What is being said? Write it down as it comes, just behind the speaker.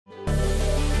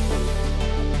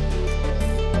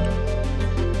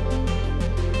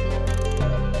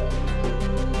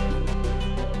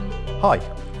Hi,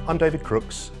 I'm David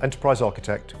Crooks, Enterprise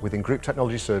Architect within Group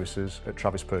Technology Services at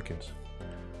Travis Perkins.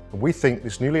 And we think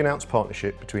this newly announced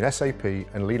partnership between SAP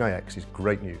and LeanIX is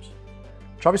great news.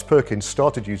 Travis Perkins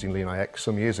started using LeanIX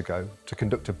some years ago to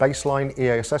conduct a baseline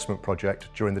EA assessment project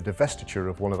during the divestiture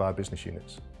of one of our business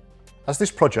units. As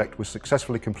this project was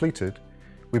successfully completed,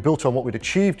 we built on what we'd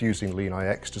achieved using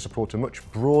LeanIX to support a much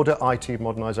broader IT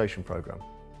modernization program,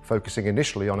 focusing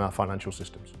initially on our financial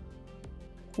systems.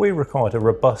 We required a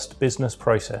robust business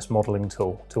process modelling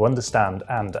tool to understand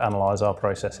and analyse our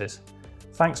processes.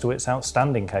 Thanks to its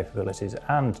outstanding capabilities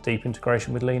and deep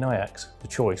integration with LeanIX, the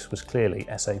choice was clearly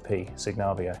SAP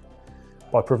Signavio.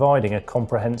 By providing a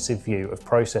comprehensive view of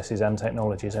processes and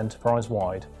technologies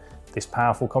enterprise-wide, this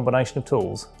powerful combination of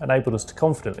tools enabled us to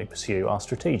confidently pursue our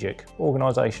strategic,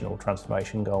 organisational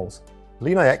transformation goals.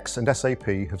 LeanIX and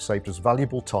SAP have saved us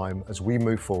valuable time as we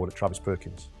move forward at Travis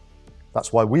Perkins.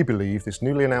 That's why we believe this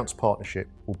newly announced partnership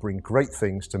will bring great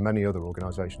things to many other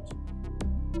organisations.